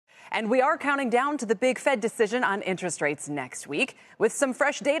And we are counting down to the big Fed decision on interest rates next week with some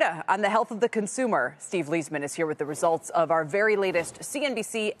fresh data on the health of the consumer. Steve Liesman is here with the results of our very latest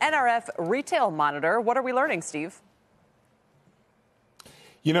CNBC NRF Retail Monitor. What are we learning, Steve?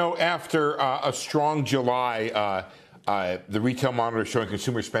 You know, after a strong July, the Retail Monitor showing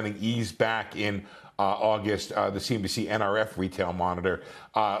consumer spending eased back in August, the CNBC NRF Retail Monitor,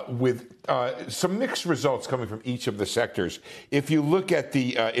 with some mixed results coming from each of the sectors. If you look at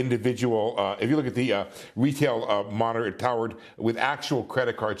the if you look at the Retail Monitor powered with actual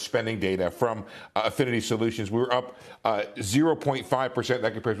credit card spending data from Affinity Solutions, we were up 0.5%.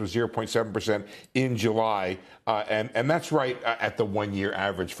 That compares with 0.7% in July. And that's right at the one-year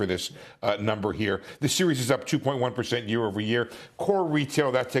average for this number here. The series is up 2.1% year over year. Core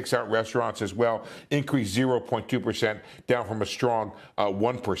retail, that takes out restaurants as well, increased 0.2%, down from a strong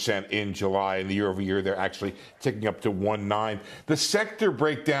 1% in July. And the year over year, they're actually ticking up to 1.9. The sector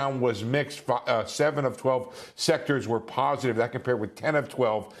breakdown was mixed. 7 of 12 sectors were positive. That compared with 10 of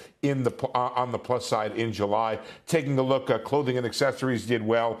 12 in the on the plus side in July. Taking a look, clothing and accessories did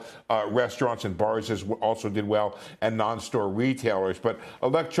well. Restaurants and bars also did well, and non-store retailers. But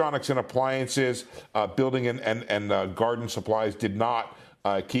electronics and appliances, building and garden supplies did not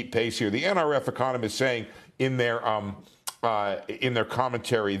keep pace here. The NRF economist saying in their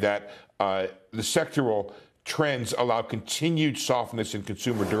commentary that the sectoral trends allow continued softness in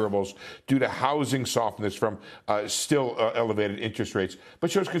consumer durables due to housing softness from still elevated interest rates,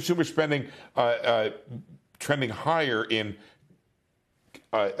 but shows consumer spending trending higher in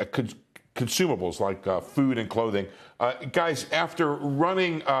consumables like food and clothing. Guys, after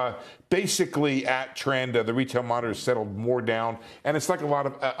running basically at trend, the Retail Monitor settled more down, and it's like a lot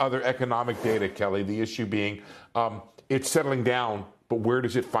of other economic data, Kelly, the issue being it's settling down. But where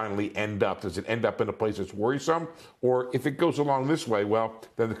does it finally end up? Does it end up in a place that's worrisome? Or if it goes along this way, well,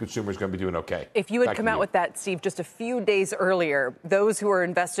 then the consumer is going to be doing okay. If you had come out with that, Steve, just a few days earlier, those who are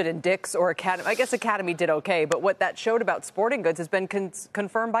invested in Dick's or Academy, I guess Academy did okay, but what that showed about sporting goods has been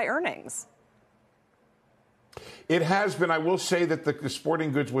confirmed by earnings. It has been. I will say that the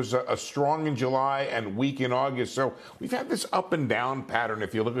sporting goods was strong in July and weak in August. So we've had this up and down pattern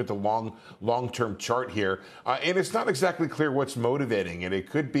if you look at the long-term chart here. And it's not exactly clear what's motivating it. It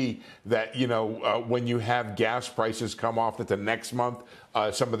could be that, you know, when you have gas prices come off that the next month,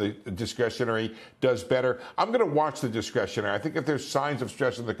 some of the discretionary does better. I'm going to watch the discretionary. I think if there's signs of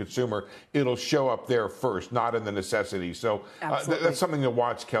stress in the consumer, it'll show up there first, not in the necessities. So that's something to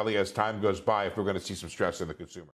watch, Kelly, as time goes by if we're going to see some stress in the consumer.